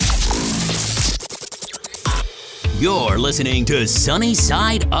You're listening to Sunny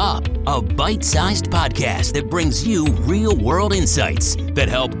Side Up, a bite-sized podcast that brings you real-world insights that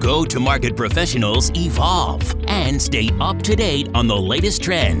help go-to-market professionals evolve and stay up-to-date on the latest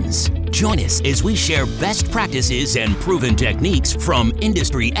trends. Join us as we share best practices and proven techniques from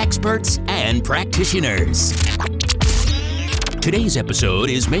industry experts and practitioners. Today's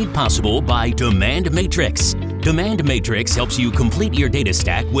episode is made possible by Demand Matrix. Demand Matrix helps you complete your data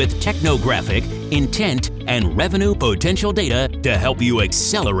stack with technographic, intent, and revenue potential data to help you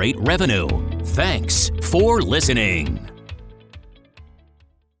accelerate revenue. Thanks for listening.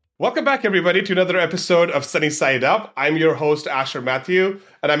 Welcome back, everybody, to another episode of Sunny Side Up. I'm your host, Asher Matthew,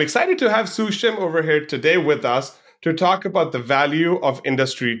 and I'm excited to have Sue Shim over here today with us to talk about the value of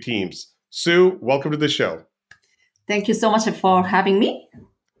industry teams. Sue, welcome to the show. Thank you so much for having me.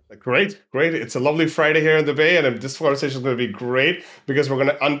 Great. It's a lovely Friday here in the Bay, and this conversation is going to be great because we're going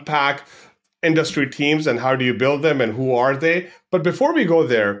to unpack industry teams and how do you build them and who are they. But before we go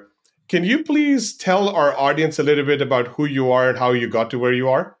there, can you please tell our audience a little bit about who you are and how you got to where you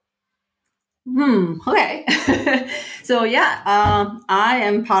are? Okay. I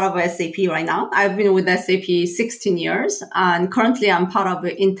am part of SAP right now. I've been with SAP 16 years, and currently I'm part of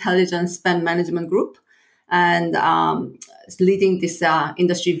the Intelligent Spend Management Group and leading this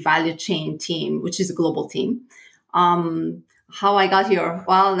industry value chain team, which is a global team. How I got here?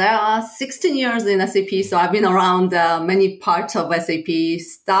 Well, there are 16 years in SAP, so I've been around many parts of SAP.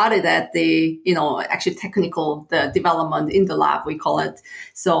 Started at the, technical the development in the lab, we call it.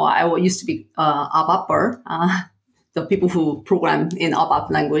 So I used to be ABAPer, the people who program in ABAP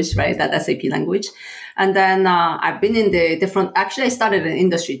language, right? That SAP language. And then I've been in the different, actually I started an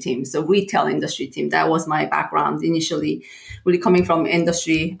industry team, so retail industry team. That was my background initially, really coming from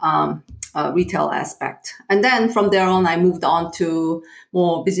industry retail aspect. And then from there on, I moved on to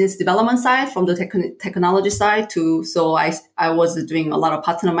more business development side, from the technology side too. So I was doing a lot of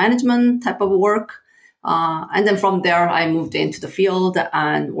partner management type of work. And then from there, I moved into the field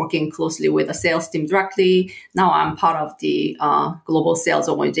and working closely with the sales team directly. Now I'm part of the global sales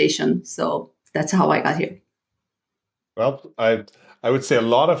organization. So that's how I got here. Well, I would say a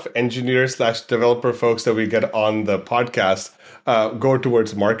lot of engineers/developer folks that we get on the podcast go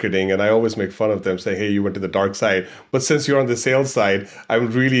towards marketing. And I always make fun of them, say, hey, you went to the dark side. But since you're on the sales side,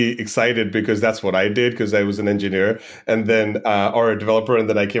 I'm really excited because that's what I did, because I was an engineer and then or a developer. And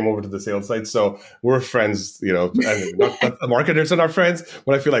then I came over to the sales side. So we're friends, not the marketers are not friends,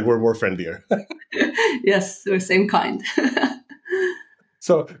 but I feel like we're more friendlier. Yes, we're same kind.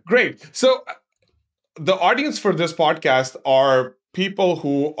 So great. So the audience for this podcast are people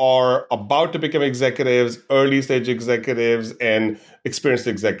who are about to become executives, early stage executives, and experienced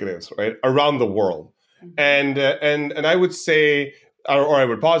executives, right, around the world. Mm-hmm. And I would say, or I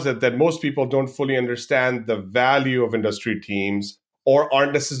would posit that most people don't fully understand the value of industry teams or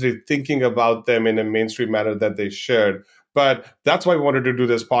aren't necessarily thinking about them in a mainstream manner that they should. But that's why we wanted to do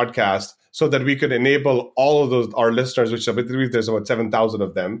this podcast, so that we could enable all of those, our listeners, which I believe there's about 7,000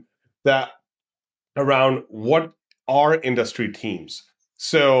 of them, that around what are industry teams.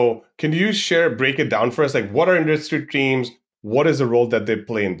 So can you break it down for us? Like, what are industry teams? What is the role that they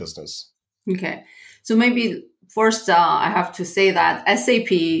play in business? Okay. So maybe first, I have to say that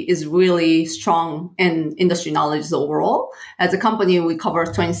SAP is really strong in industry knowledge overall. As a company, we cover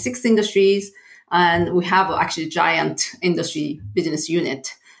 26 industries, and we have actually giant industry business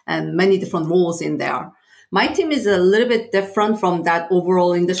unit and many different roles in there. My team is a little bit different from that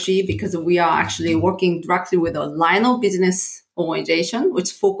overall industry because we are actually working directly with a line of business organization,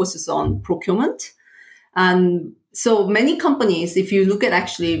 which focuses on procurement. And so many companies, if you look at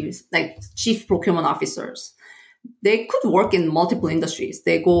actually like chief procurement officers, they could work in multiple industries.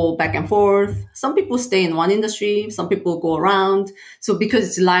 They go back and forth. Some people stay in one industry. Some people go around. So because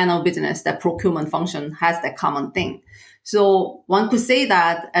it's a line of business, that procurement function has that common thing. So one could say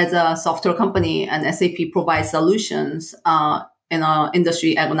that as a software company, and SAP provides solutions in an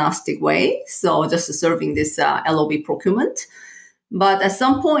industry agnostic way. So just serving this LOB procurement. But at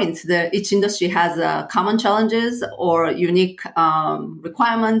some point, each industry has common challenges or unique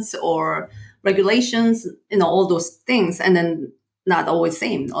requirements or regulations, all those things. And then not always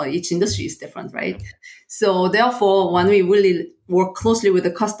same, or each industry is different, right? So therefore, when we really work closely with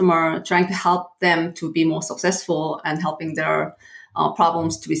the customer, trying to help them to be more successful and helping their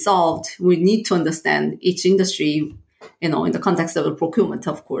problems to be solved, we need to understand each industry, in the context of the procurement,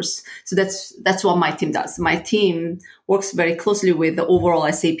 of course. So that's what my team does. My team works very closely with the overall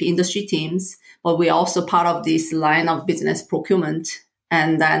SAP industry teams, but we're also part of this line of business procurement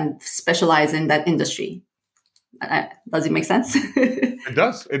and then specialize in that industry. Does it make sense? It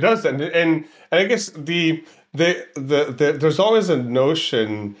does. And I guess the there's always a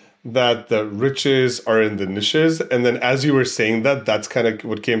notion that the riches are in the niches. And then as you were saying that, that's kind of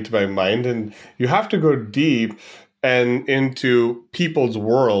what came to my mind. And you have to go deep and into people's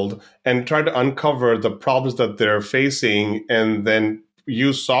world and try to uncover the problems that they're facing and then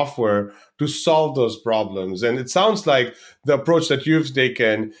use software to solve those problems. And it sounds like the approach that you've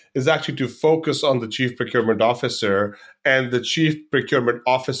taken is actually to focus on the chief procurement officer and the chief procurement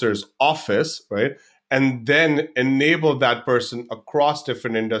officer's office, right? And then enable that person across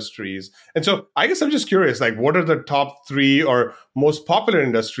different industries. And so I guess I'm just curious, like, what are the top 3 or most popular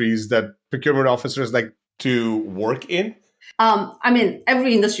industries that procurement officers like to work in?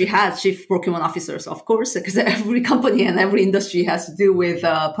 Every industry has chief procurement officers, of course, because every company and every industry has to do with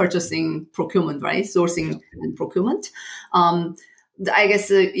purchasing, procurement, right? Sourcing and procurement. I guess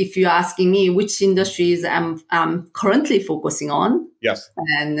if you're asking me which industries I'm currently focusing on, yes,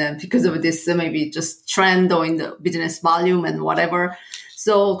 and because of this maybe just trend or in the business volume and whatever.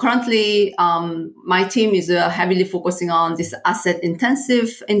 So currently, my team is heavily focusing on this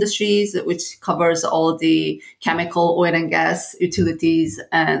asset-intensive industries, which covers all the chemical, oil and gas, utilities,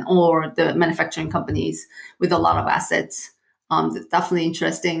 or the manufacturing companies with a lot of assets. Definitely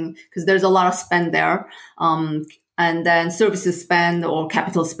interesting because there's a lot of spend there. And then services spend or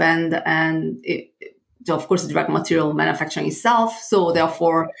capital spend, and of course, direct material manufacturing itself. So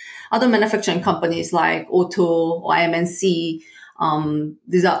therefore, other manufacturing companies like Auto or IMNC,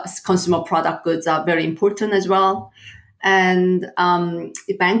 these are consumer product goods are very important as well. And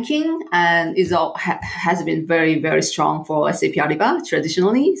banking has been very, very strong for SAP Ariba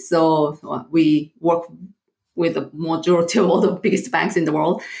traditionally. So we work with the majority of all the biggest banks in the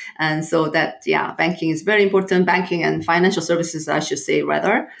world. And so that, banking is very important. Banking and financial services, I should say,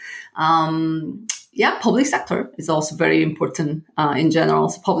 rather. Public sector is also very important in general.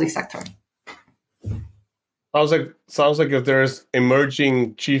 So public sector. Sounds like if there's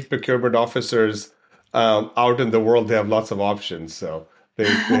emerging chief procurement officers out in the world, they have lots of options. So they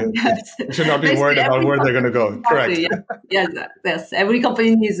yes. should not be worried about where they're going to go. Exactly, correct. Yes. Every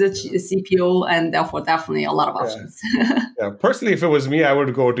company needs a CPO, and therefore definitely a lot of options. Personally, if it was me, I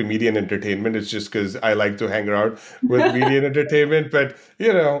would go to media and entertainment. It's just because I like to hang around with media and entertainment. But,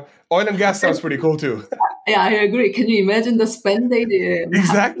 oil and gas sounds pretty cool too. Yeah, I agree. Can you imagine the spend they did?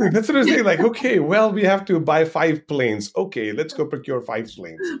 Exactly. That's what I'm saying. Like, okay, well, we have to buy 5 planes. Okay, let's go procure 5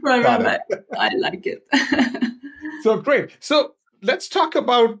 planes. Right. I like it. So great. So let's talk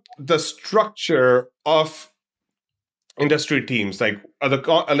about the structure of industry teams. Like,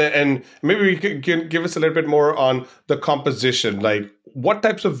 and maybe we can give us a little bit more on the composition. Like, what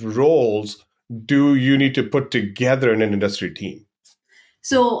types of roles do you need to put together in an industry team?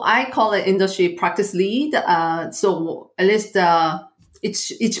 So I call it industry practice lead. So at least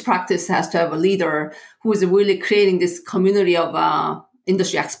each practice has to have a leader who is really creating this community of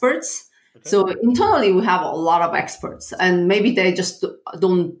industry experts. Okay. So internally, we have a lot of experts, and maybe they just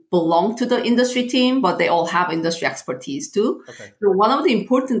don't belong to the industry team, but they all have industry expertise too. Okay. So one of the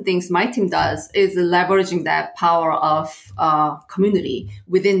important things my team does is leveraging that power of community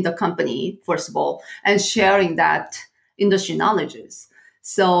within the company, first of all, and sharing that industry knowledges.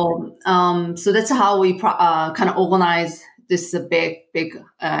 So that's how we kind of organize this big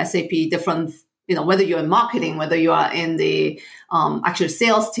SAP different, whether you're in marketing, whether you are in the actual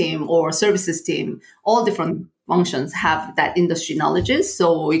sales team or services team, all different functions have that industry knowledges.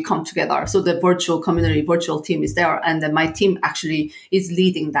 So we come together. So the virtual team is there. And then my team actually is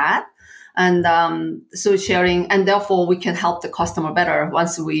leading that. And so sharing, and therefore we can help the customer better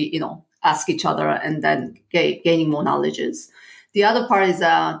once we, ask each other and then gaining more knowledges. The other part is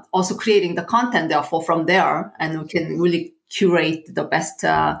also creating the content, therefore, from there, and we can really curate the best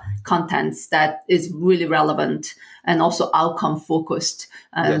contents that is really relevant and also outcome-focused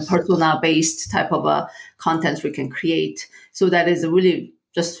and persona-based type of contents we can create. So that is really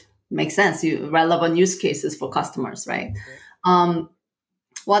just makes sense, relevant use cases for customers, right? Okay.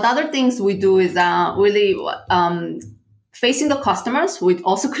 What other things we do is really facing the customers. We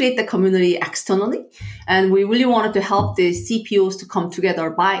also create the community externally. And we really wanted to help the CPOs to come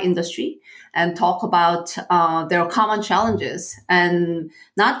together by industry and talk about their common challenges, and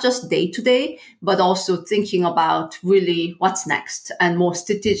not just day to day, but also thinking about really what's next and more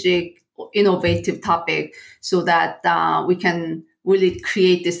strategic, innovative topic so that we can really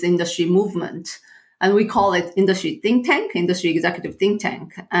create this industry movement. And we call it industry think tank, industry executive think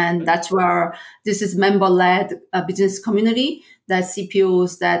tank. And that's where this is member-led business community that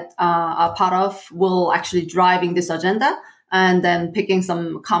CPOs that are part of will actually driving this agenda and then picking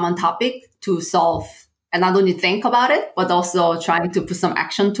some common topic to solve and not only think about it, but also trying to put some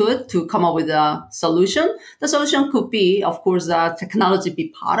action to it to come up with a solution. The solution could be, of course, technology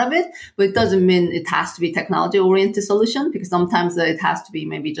be part of it, but it doesn't mean it has to be technology-oriented solution, because sometimes it has to be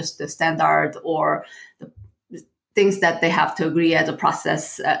maybe just the standard or the things that they have to agree as a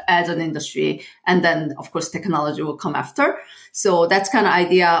process, as an industry. And then, of course, technology will come after. So that's kind of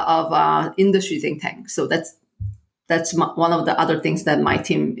idea of industry think tank. So that's one of the other things that my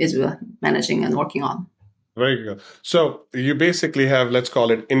team is managing and working on. Very good. So you basically have, let's call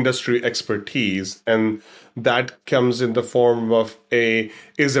it industry expertise, and that comes in the form of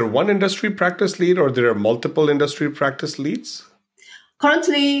is there one industry practice lead or there are multiple industry practice leads?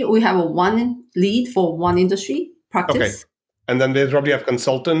 Currently, we have one lead for one industry practice. Okay. And then they probably have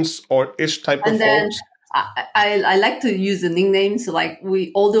consultants or ish type of folks? I like to use the nicknames. So like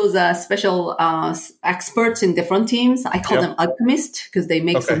all those special experts in different teams, I call them alchemists because they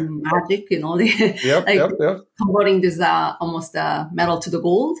make some magic, converting this almost metal to the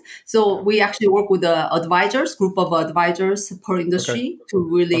gold. So we actually work with the advisors, group of advisors per industry to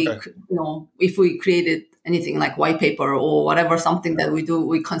really, if we created anything like white paper or whatever, something that we do,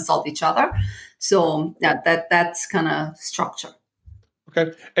 we consult each other. So that's kind of structure.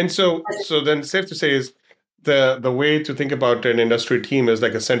 Okay. And so then safe to say is the way to think about an industry team is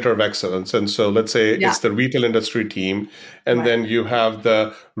like a center of excellence. And so let's say it's the retail industry team, and then you have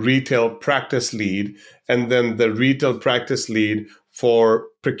the retail practice lead, and then the retail practice lead for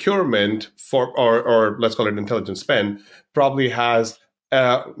procurement or let's call it intelligent spend probably has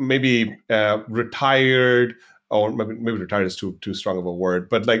maybe retired, or maybe retired is too strong of a word,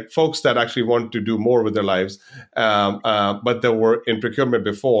 but like folks that actually want to do more with their lives, but that were in procurement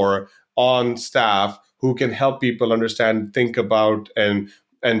before on staff who can help people understand, think about, and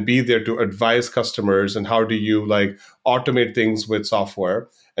be there to advise customers and how do you like automate things with software.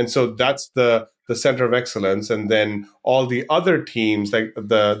 And so that's the center of excellence. And then all the other teams like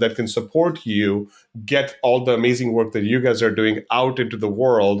that can support you get all the amazing work that you guys are doing out into the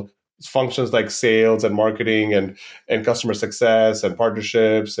world. Functions like sales and marketing and customer success and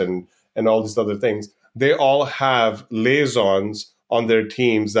partnerships and all these other things. They all have liaisons on their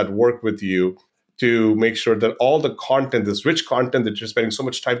teams that work with you to make sure that all the content, this rich content that you're spending so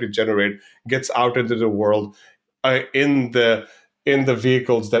much time to generate, gets out into the world in the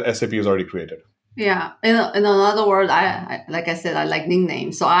vehicles that SAP has already created. Yeah. In another word, I like I said, I like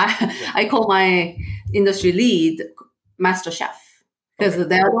nicknames. So I call my industry lead Master Chef. Because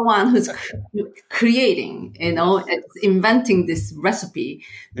they're the one who's creating, inventing this recipe.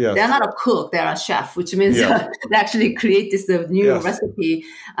 Yes. They're not a cook, they're a chef, which means they actually create this new recipe,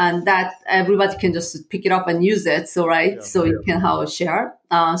 and that everybody can just pick it up and use it. So, you can have a share.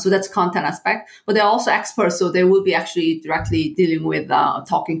 So that's content aspect. But they're also experts, so they will be actually directly dealing with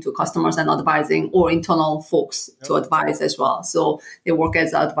talking to customers and advising, or internal folks to advise as well. So they work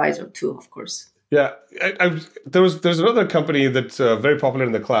as an advisor too, of course. Yeah, there's another company that's very popular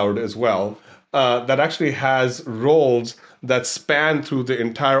in the cloud as well that actually has roles that span through the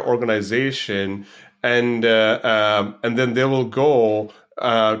entire organization, and then they will go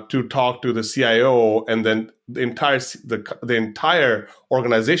to talk to the CIO and then the entire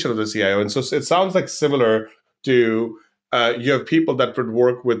organization of the CIO. And so it sounds like similar to you have people that would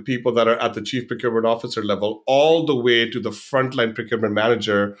work with people that are at the chief procurement officer level all the way to the frontline procurement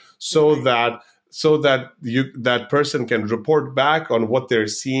manager, so that that person can report back on what they're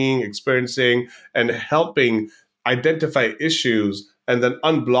seeing, experiencing, and helping identify issues and then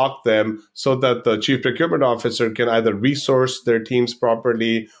unblock them so that the chief procurement officer can either resource their teams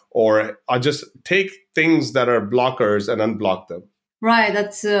properly or just take things that are blockers and unblock them. Right,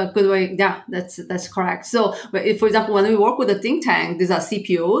 that's a good way. Yeah, that's correct. So, if, for example, when we work with a think tank, these are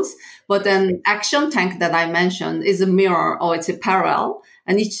CPOs, but then action tank that I mentioned is a mirror, or it's a parallel,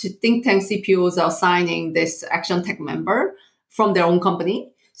 and each think tank CPOs are assigning this action tank member from their own company.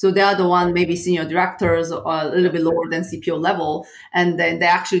 So they are the one, maybe senior directors or a little bit lower than CPO level, and then they're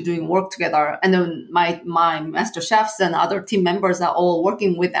actually doing work together. And then my master chefs and other team members are all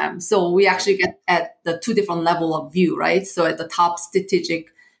working with them. So we actually get at the two different level of view, right? So at the top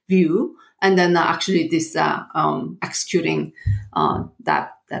strategic view, and then actually this executing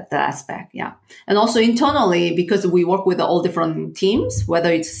that aspect, yeah. And also internally, because we work with all different teams,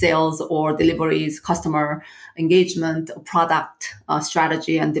 whether it's sales or deliveries, customer engagement, product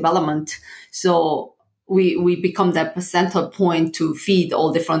strategy and development. So we become that center point to feed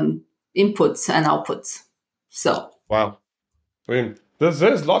all different inputs and outputs. So wow, I mean,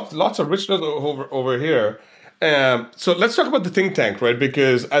 there's lots of richness over here. So let's talk about the think tank, right?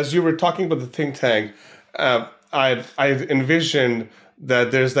 Because as you were talking about the think tank, I envisioned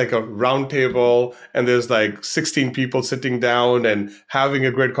that there's like a round table and there's like 16 people sitting down and having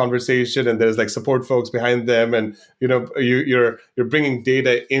a great conversation, and there's like support folks behind them, and you're bringing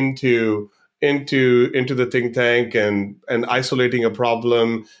data into the think tank and isolating a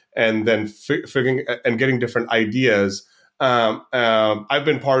problem, and then figuring and getting different ideas. I've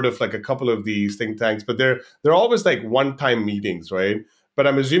been part of like a couple of these think tanks, but they're always like one-time meetings, right? But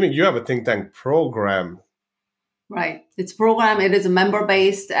I'm assuming you have a think tank program. Right. It's program. It is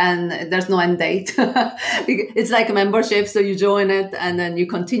member-based, and there's no end date. It's like a membership. So you join it and then you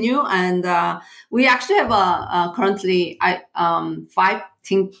continue. And we actually have currently 5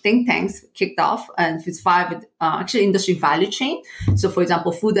 think tanks kicked off, and it's 5 actually industry value chain. So for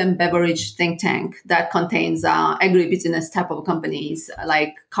example, food and beverage think tank that contains agribusiness type of companies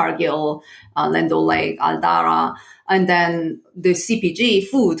like Cargill, Land O'Lakes, Aldara. And then the CPG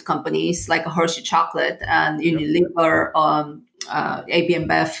food companies like Hershey Chocolate and Unilever, AB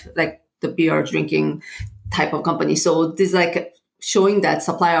InBev, like the beer drinking type of company. So this is like showing that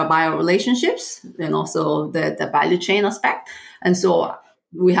supplier-buyer relationships and also the value chain aspect. And so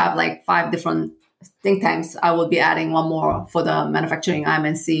we have like 5 different think tanks. I will be adding one more for the manufacturing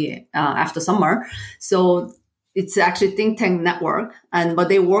IMNC after summer. So it's actually think tank network, but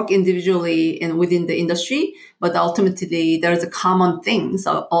they work individually within the industry. But ultimately, there's a common thing.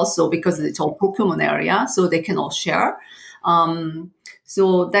 So also because it's all procurement area, so they can all share.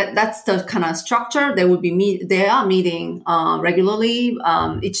 So that's the kind of structure. They are meeting regularly.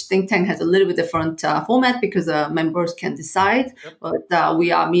 Each think tank has a little bit different format because members can decide. Yep. But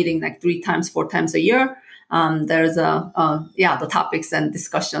we are meeting like 4 times a year. There's the topics and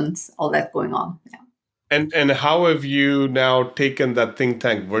discussions, all that going on. Yeah. And how have you now taken that think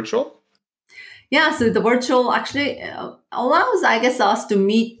tank virtual? Yeah, so the virtual actually allows, I guess, us to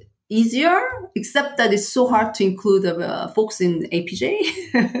meet easier, except that it's so hard to include folks in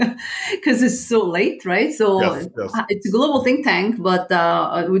APJ because it's so late, right? So yes. It's a global think tank, but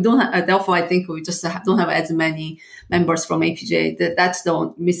we don't have, therefore I think we just don't have as many members from APJ. That's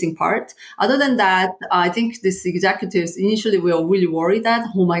the missing part. Other than that, I think these executives, initially we were really worried that,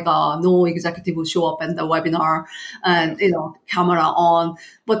 oh my God, no executive will show up in the webinar and, camera on.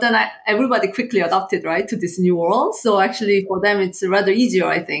 But then everybody quickly adapted, right, to this new world. So actually for them, it's rather easier,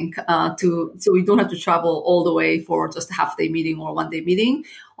 I think, so we don't have to travel all the way for just a half-day meeting or one-day meeting,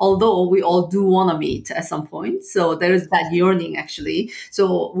 although we all do want to meet at some point. So there is that yearning, actually.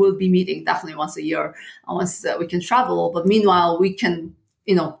 So we'll be meeting definitely once a year, once we can travel. But meanwhile, we can,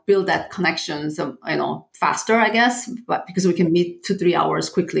 build that connections, faster, I guess, but because we can meet 2-3 hours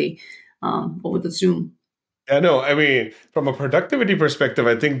quickly over the Zoom. Yeah, no, I mean, from a productivity perspective,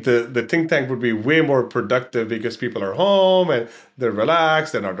 I think the think tank would be way more productive because people are home and they're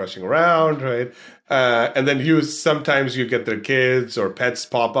relaxed, they're not rushing around, right? And then sometimes you get their kids or pets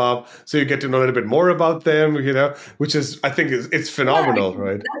pop up, so you get to know a little bit more about them, which is, I think, it's phenomenal,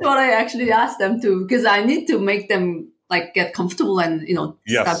 right? That's what I actually asked them to, because I need to make them like get comfortable and,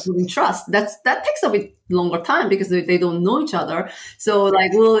 start building trust. That takes a bit longer time because they don't know each other. So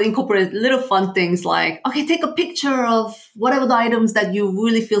like we'll incorporate little fun things like, okay, take a picture of whatever the items that you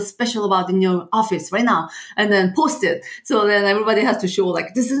really feel special about in your office right now and then post it. So then everybody has to show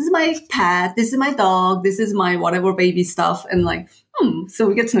like, this is my pet, this is my dog, this is my whatever baby stuff. And like, so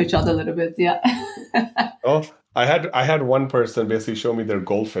we get to know each other a little bit. Yeah. Oh, I had one person basically show me their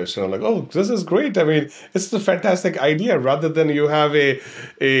goldfish, and I'm like, oh, this is great. I mean, it's a fantastic idea. Rather than you have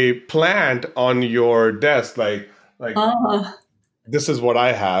a plant on your desk, like this is what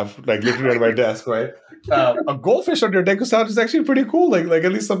I have, like literally on my desk, right? A goldfish on your deck is actually pretty cool. Like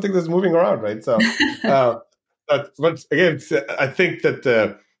at least something that's moving around, right? So, but again, I think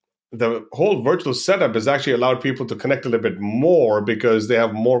that the whole virtual setup has actually allowed people to connect a little bit more because they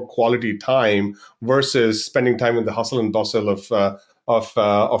have more quality time versus spending time in the hustle and bustle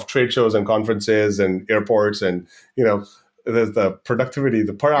of trade shows and conferences and airports, and the productivity,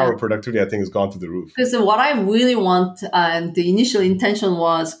 the per hour productivity, I think, has gone through the roof. Because what I really want, and the initial intention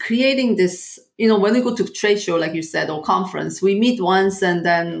was creating this, when we go to trade show, like you said, or conference, we meet once and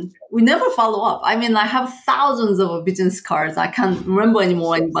then we never follow up. I mean, I have thousands of business cards. I can't remember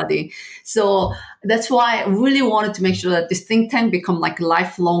anymore anybody. So that's why I really wanted to make sure that this think tank become like a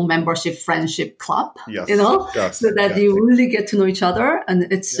lifelong membership friendship club, yes. So that you really get to know each other.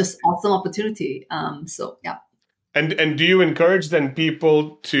 And it's just awesome opportunity. So, yeah. And do you encourage then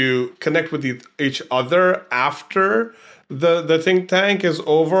people to connect with each other after the think tank is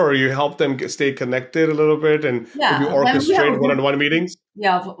over, or you help them stay connected a little bit and maybe orchestrate one-on-one meetings?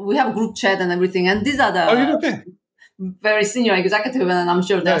 Yeah, we have group chat and everything, and these are the. Oh, you okay? very senior executive, and I'm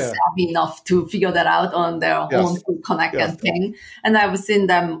sure they're savvy enough to figure that out on their own to connect and thing. And I've seen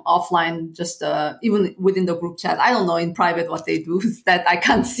them offline, just even within the group chat. I don't know in private what they do that I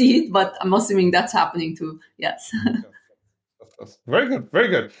can't see it, but I'm assuming that's happening too. Yes. Very good. Very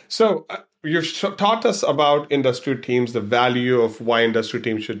good. So you've taught us about industry teams, the value of why industry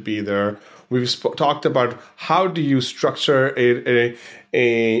teams should be there. We've talked about how do you structure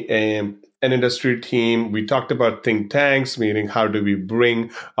an industry team. We talked about think tanks, meaning how do we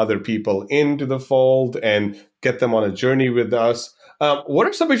bring other people into the fold and get them on a journey with us. What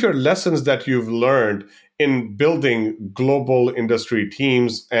are some of your lessons that you've learned in building global industry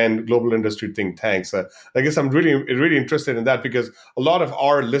teams and global industry think tanks? I guess I'm really interested in that because a lot of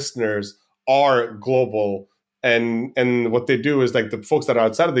our listeners are global, and what they do is like the folks that are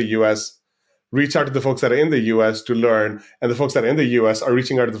outside of the US reach out to the folks that are in the US to learn, and the folks that are in the US are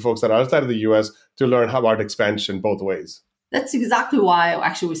reaching out to the folks that are outside of the US to learn about expansion both ways. That's exactly why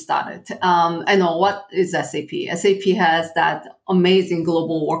actually we started. I know what is SAP. SAP has that amazing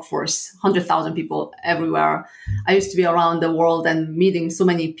global workforce, 100,000 people everywhere. I used to be around the world and meeting so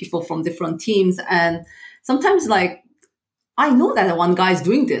many people from different teams. And sometimes I know that one guy is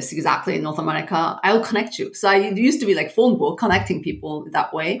doing this exactly in North America. I'll connect you. So it used to be like phone book, connecting people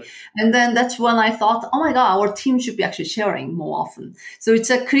that way. And then that's when I thought, oh my God, our team should be actually sharing more often. So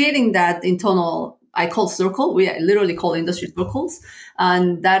it's creating that internal, I call circle. We literally call industry circles.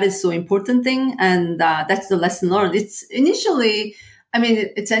 And that is so important thing. And that's the lesson learned. It's initially,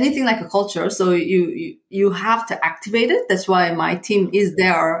 it's anything like a culture. So you have to activate it. That's why my team is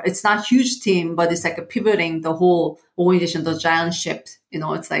there. It's not a huge team, but it's like a pivoting the whole organization, the giant ship.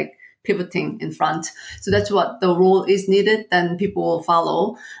 It's like pivoting in front. So that's what the role is needed. Then people will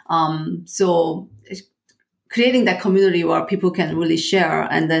follow. So creating that community where people can really share,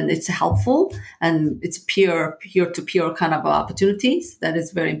 and then it's helpful and it's peer-to-peer kind of opportunities. That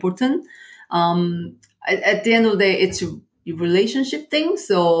is very important. At the end of the day, it's relationship thing.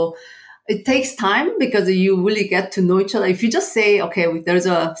 So it takes time because you really get to know each other. If you just say, okay, there's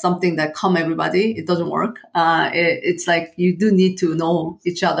something that come everybody, it doesn't work. It's like you do need to know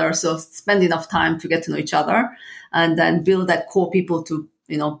each other. So spend enough time to get to know each other and then build that core people to,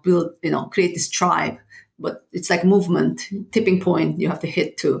 create this tribe. But it's like movement, tipping point you have to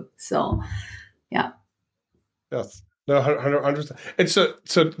hit too. So, yeah. Yes. No, 100%. And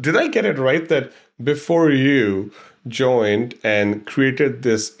so did I get it right that before you joined and created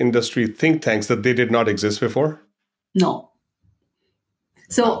this industry think tanks that they did not exist before? No.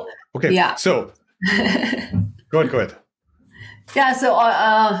 So, okay. Yeah. So, go ahead. Yeah. So,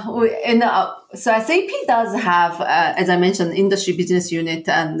 so SAP does have, as I mentioned, industry business unit,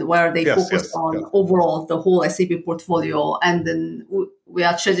 and where they focus on overall the whole SAP portfolio. And then we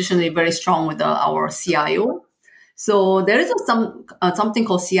are traditionally very strong with our CIO. So there is something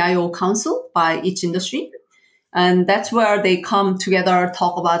called CIO Council by each industry. And that's where they come together,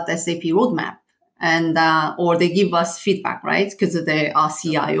 talk about the SAP roadmap, and or they give us feedback, right? Because they are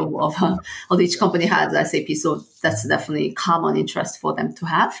CIO of each company has SAP, so that's definitely common interest for them to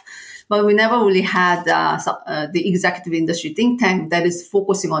have. But we never really had the executive industry think tank that is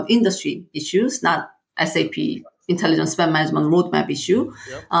focusing on industry issues, not SAP intelligent spend management roadmap issue.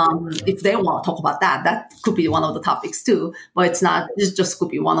 If they want to talk about that could be one of the topics too, but it's not, it just could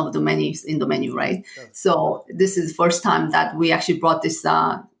be one of the menus in the menu, right? Yeah. So this is the first time that we actually brought this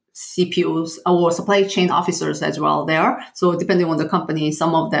CPOs or supply chain officers as well there. So depending on the company,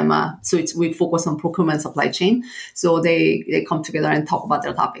 some of them, we focus on procurement supply chain. So they come together and talk about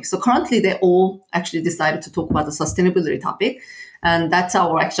their topics. So currently they all actually decided to talk about the sustainability topic. And that's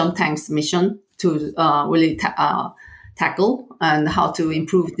our Action Tanks mission to really tackle and how to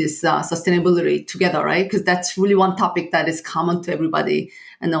improve this sustainability together, right? Because that's really one topic that is common to everybody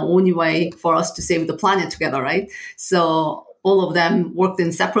and the only way for us to save the planet together, right? So all of them worked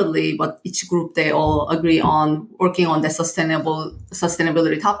in separately, but each group, they all agree on working on the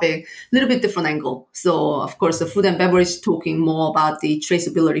sustainability topic, a little bit different angle. So of course, the food and beverage talking more about the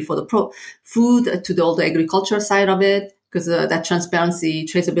traceability for the food to all the agriculture side of it, because that transparency,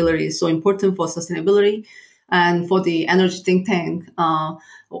 traceability is so important for sustainability. And for the energy think tank,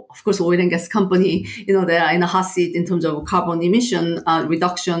 of course, oil and gas company, they are in a hot seat in terms of carbon emission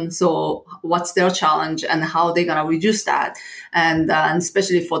reduction. So what's their challenge and how they're going to reduce that? And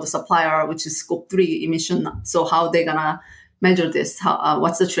especially for the supplier, which is scope 3 emission. So how they're going to measure this?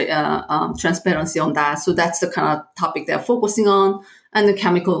 What's the transparency on that? So that's the kind of topic they're focusing on. And the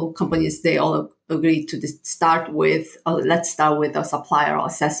chemical companies, they all agree to let's start with a supplier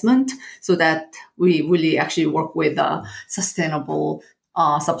assessment so that we really actually work with sustainable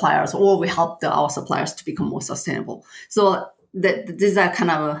suppliers, or we help our suppliers to become more sustainable. So these are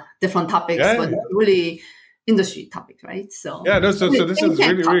kind of different topics, but really industry topic, right? So so this is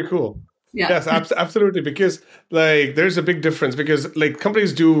really, really cool. Yeah. Yes, absolutely. Because like there's a big difference because like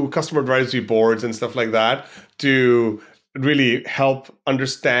companies do customer advisory boards and stuff like that to really help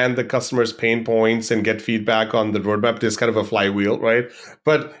understand the customer's pain points and get feedback on the roadmap. There's kind of a flywheel, right?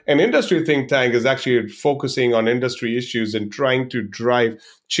 But an industry think tank is actually focusing on industry issues and trying to drive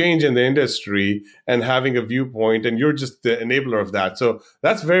change in the industry and having a viewpoint. And you're just the enabler of that. So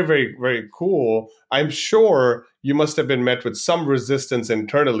that's very, very, very cool. I'm sure you must have been met with some resistance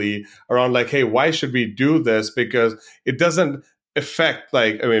internally around like, hey, why should we do this? Because it doesn't affect,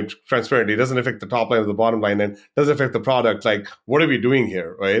 transparently, it doesn't affect the top line or the bottom line and doesn't affect the product. Like, what are we doing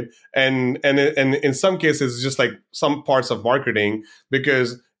here, right? And in some cases, it's just like some parts of marketing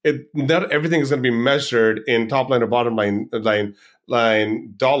because not everything is going to be measured in top line or bottom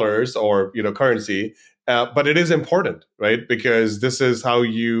line dollars or currency. But it is important, right? Because this is how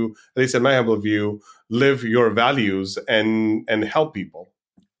you, at least in my humble view, live your values and help people.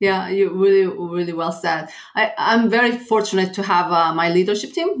 Yeah, you really, really well said. I'm very fortunate to have my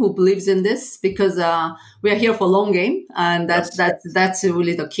leadership team who believes in this because we are here for long game, and that's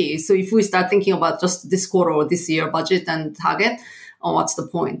really the key. So if we start thinking about just this quarter or this year budget and target, what's the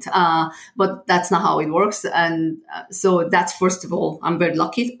point? But that's not how it works. And so that's, first of all, I'm very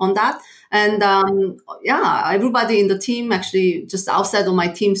lucky on that. And everybody in the team, actually just outside of my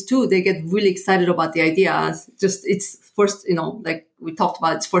teams too, they get really excited about the ideas. Just it's first, like we talked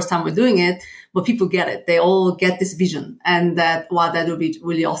about, it's first time we're doing it, but people get it. They all get this vision and that will be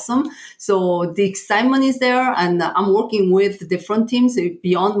really awesome. So the excitement is there, and I'm working with different teams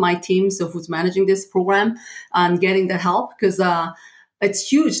beyond my team. So who's managing this program and getting the help because, it's a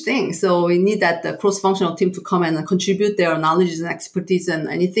huge thing. So we need that cross-functional team to come in and contribute their knowledge and expertise and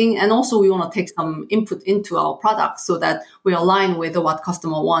anything. And also we want to take some input into our product so that we align with what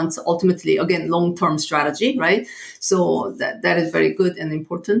customer wants. Ultimately, again, long-term strategy, right? So that is very good and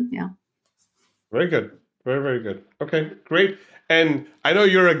important. Yeah. Very good. Very, very good. Okay, great. And I know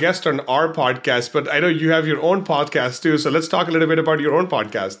you're a guest on our podcast, but I know you have your own podcast too. So let's talk a little bit about your own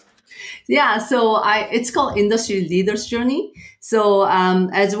podcast. Yeah, so it's called Industry Leaders Journey. So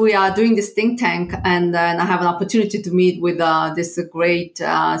as we are doing this think tank, and I have an opportunity to meet with this great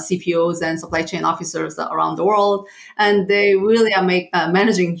CPOs and supply chain officers around the world, and they really are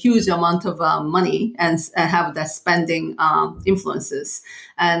managing huge amount of money and have that spending influences.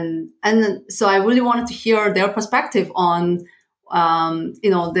 And so I really wanted to hear their perspective on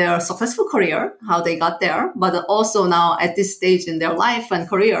their successful career, how they got there, but also now at this stage in their life and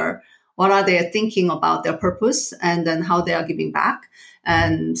career, what are they thinking about their purpose and then how they are giving back.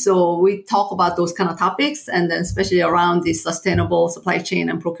 And so we talk about those kind of topics, and then especially around the sustainable supply chain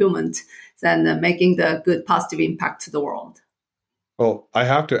and procurement and making the good positive impact to the world. Well, I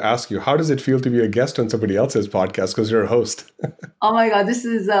have to ask you, how does it feel to be a guest on somebody else's podcast because you're a host? Oh my God, this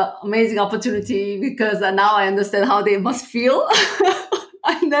is an amazing opportunity because now I understand how they must feel.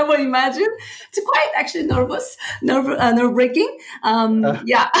 I never imagined. It's quite actually nerve-wracking.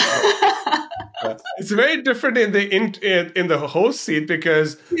 Yeah. It's very different in the host seat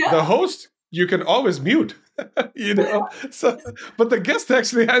because the host you can always mute. So but the guest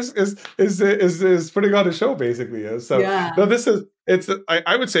actually is putting on a show basically. So no,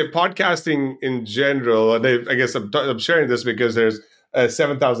 I would say podcasting in general, and I guess I'm sharing this because there's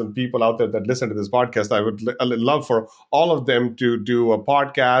 7,000 people out there that listen to this podcast. I would love for all of them to do a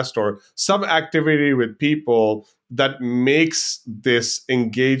podcast or some activity with people that makes this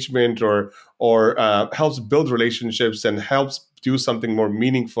engagement or helps build relationships and helps do something more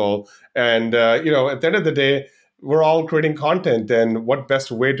meaningful. And at the end of the day, we're all creating content, and what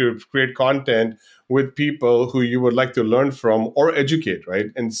best way to create content with people who you would like to learn from or educate, right?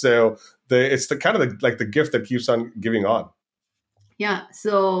 And so it's the kind of the gift that keeps on giving on. Yeah,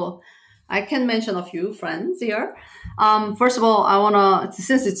 so I can mention a few friends here. First of all, I want to,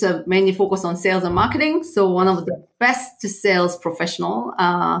 since it's mainly focused on sales and marketing, so one of the best sales professional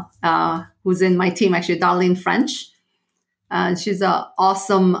who's in my team, actually, Darlene French. She's an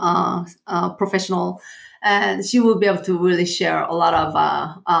awesome professional, and she will be able to really share a lot of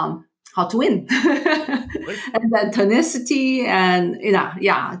how to win and then tenacity and,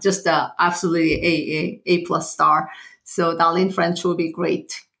 just absolutely A+ star. So Darlene French will be a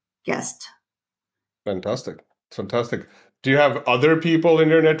great guest. Fantastic. Do you have other people in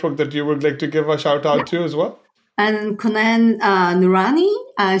your network that you would like to give a shout out to as well? And Konan Nurani,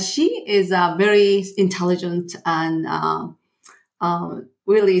 she is very intelligent and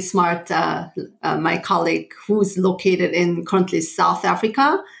really smart, my colleague who's located in currently South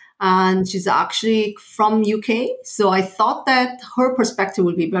Africa. And she's actually from UK. So I thought that her perspective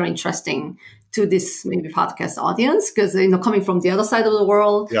would be very interesting to this maybe podcast audience, because, coming from the other side of the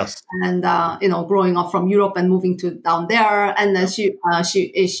world, yes, and, growing up from Europe and moving to down there. And then she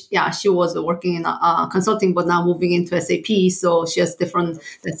was working in consulting, but now moving into SAP. So she has different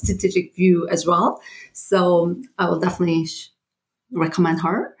strategic view as well. So I will definitely recommend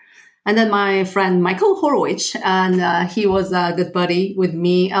her. And then my friend Michael Horowitz, and he was a good buddy with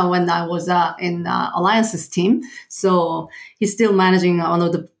me when I was in Alliances team. So he's still managing one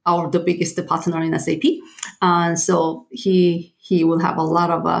of the biggest partner in SAP. And so he will have a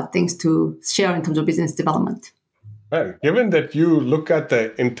lot of things to share in terms of business development. Right. Given that you look at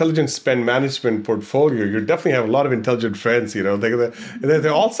the intelligent spend management portfolio, you definitely have a lot of intelligent friends. They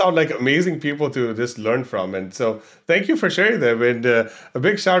all sound like amazing people to just learn from. And so thank you for sharing them. And a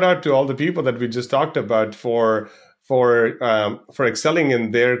big shout out to all the people that we just talked about for excelling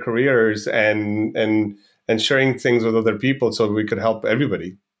in their careers and sharing things with other people so we could help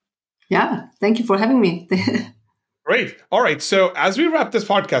everybody. Yeah. Thank you for having me. Great. All right. So as we wrap this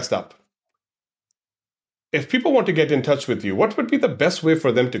podcast up, if people want to get in touch with you, what would be the best way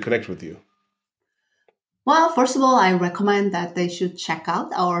for them to connect with you? Well, first of all, I recommend that they should check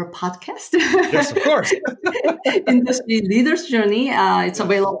out our podcast. Yes, of course. Industry Leaders Journey. It's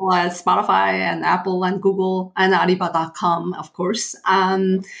available at Spotify and Apple and Google and Alibaba.com, of course.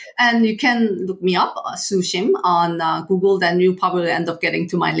 And you can look me up, Sue Shim, on Google. Then you probably end up getting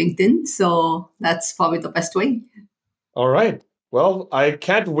to my LinkedIn. So that's probably the best way. All right. Well, I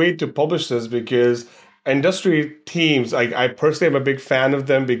can't wait to publish this because industry teams, I personally am a big fan of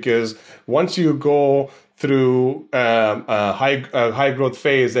them, because once you go through a high growth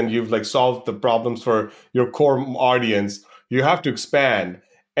phase and you've solved the problems for your core audience, you have to expand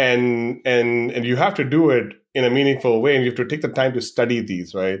and you have to do it in a meaningful way, and you have to take the time to study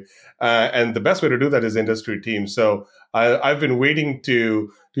these, right? And the best way to do that is industry teams. So I've been waiting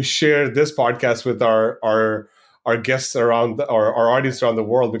to share this podcast with our guests around our audience around the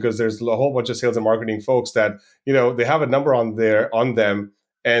world, because there's a whole bunch of sales and marketing folks that, they have a number on them,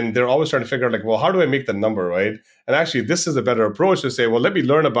 and they're always trying to figure out how do I make the number, right? And actually, this is a better approach to say, well, let me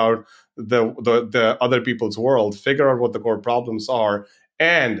learn about the other people's world, figure out what the core problems are,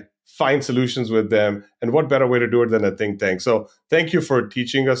 and find solutions with them. And what better way to do it than a think tank? So thank you for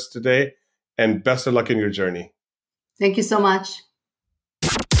teaching us today, and best of luck in your journey. Thank you so much.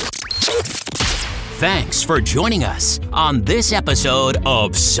 Thanks for joining us on this episode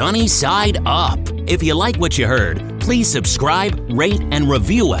of Sunny Side Up. If you like what you heard, please subscribe, rate, and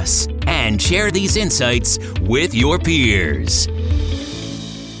review us, and share these insights with your peers.